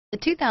The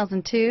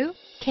 2002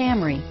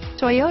 Camry.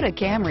 Toyota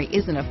Camry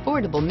is an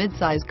affordable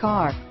midsize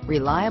car,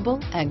 reliable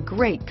and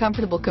great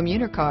comfortable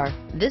commuter car.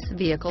 This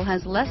vehicle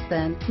has less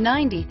than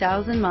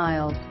 90,000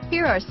 miles.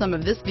 Here are some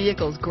of this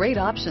vehicle's great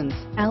options: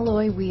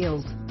 alloy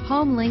wheels,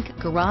 HomeLink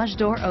garage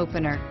door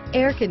opener,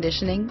 air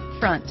conditioning,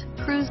 front,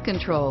 cruise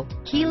control,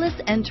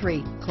 keyless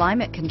entry,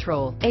 climate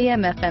control,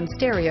 AM/FM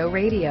stereo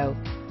radio,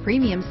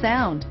 premium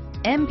sound,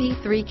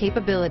 MP3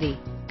 capability,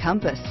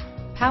 compass,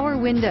 power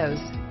windows,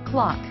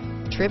 clock,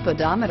 trip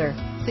odometer,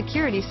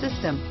 security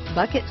system,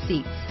 bucket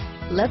seats,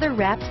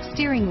 leather-wrapped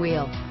steering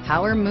wheel,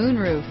 power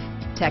moonroof,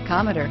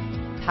 tachometer,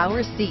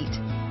 power seat,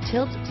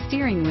 tilt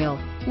steering wheel.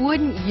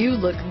 Wouldn't you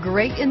look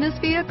great in this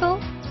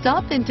vehicle?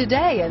 Stop in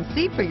today and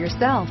see for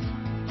yourself.